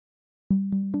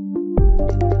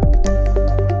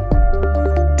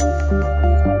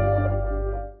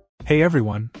Hey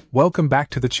everyone, welcome back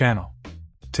to the channel.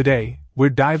 Today, we're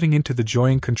diving into the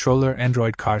JOYING controller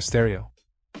Android car stereo.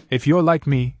 If you're like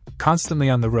me, constantly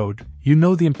on the road, you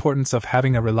know the importance of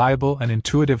having a reliable and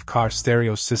intuitive car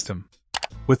stereo system.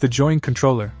 With the JOYING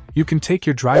controller, you can take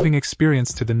your driving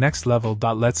experience to the next level.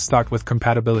 Let's start with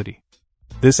compatibility.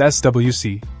 This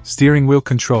SWC, steering wheel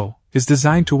control, is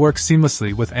designed to work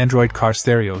seamlessly with Android car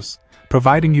stereos,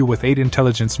 providing you with 8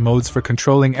 intelligence modes for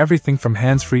controlling everything from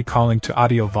hands-free calling to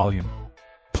audio volume.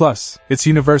 Plus, it's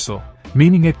universal,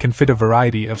 meaning it can fit a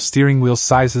variety of steering wheel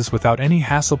sizes without any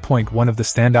hassle. One of the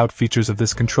standout features of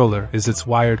this controller is its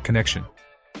wired connection.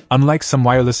 Unlike some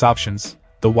wireless options,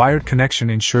 the wired connection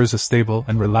ensures a stable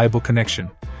and reliable connection,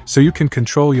 so you can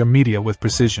control your media with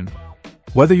precision.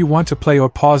 Whether you want to play or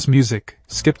pause music,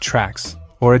 skip tracks,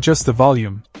 or adjust the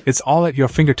volume, it's all at your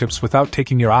fingertips without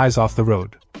taking your eyes off the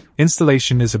road.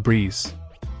 Installation is a breeze.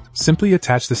 Simply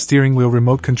attach the steering wheel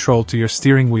remote control to your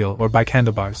steering wheel or bike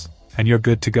handlebars, and you're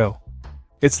good to go.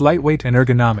 It's lightweight and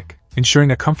ergonomic,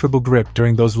 ensuring a comfortable grip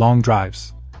during those long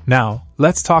drives. Now,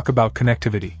 let's talk about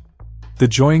connectivity. The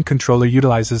JOYING controller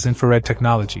utilizes infrared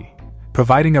technology,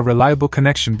 providing a reliable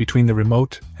connection between the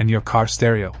remote and your car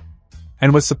stereo.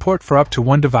 And with support for up to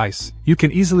one device, you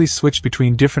can easily switch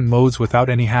between different modes without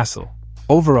any hassle.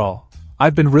 Overall,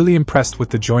 I've been really impressed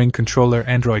with the JOYING controller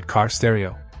Android car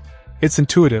stereo. It's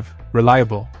intuitive,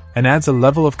 reliable, and adds a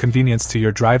level of convenience to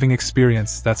your driving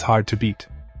experience that's hard to beat.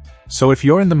 So if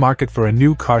you're in the market for a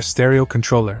new car stereo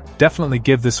controller, definitely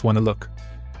give this one a look.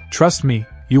 Trust me,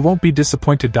 you won't be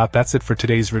disappointed. That's it for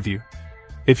today's review.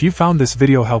 If you found this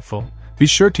video helpful, be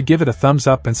sure to give it a thumbs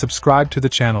up and subscribe to the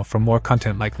channel for more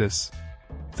content like this.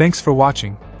 Thanks for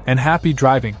watching, and happy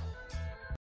driving!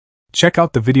 Check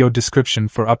out the video description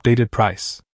for updated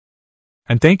price.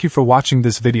 And thank you for watching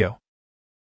this video.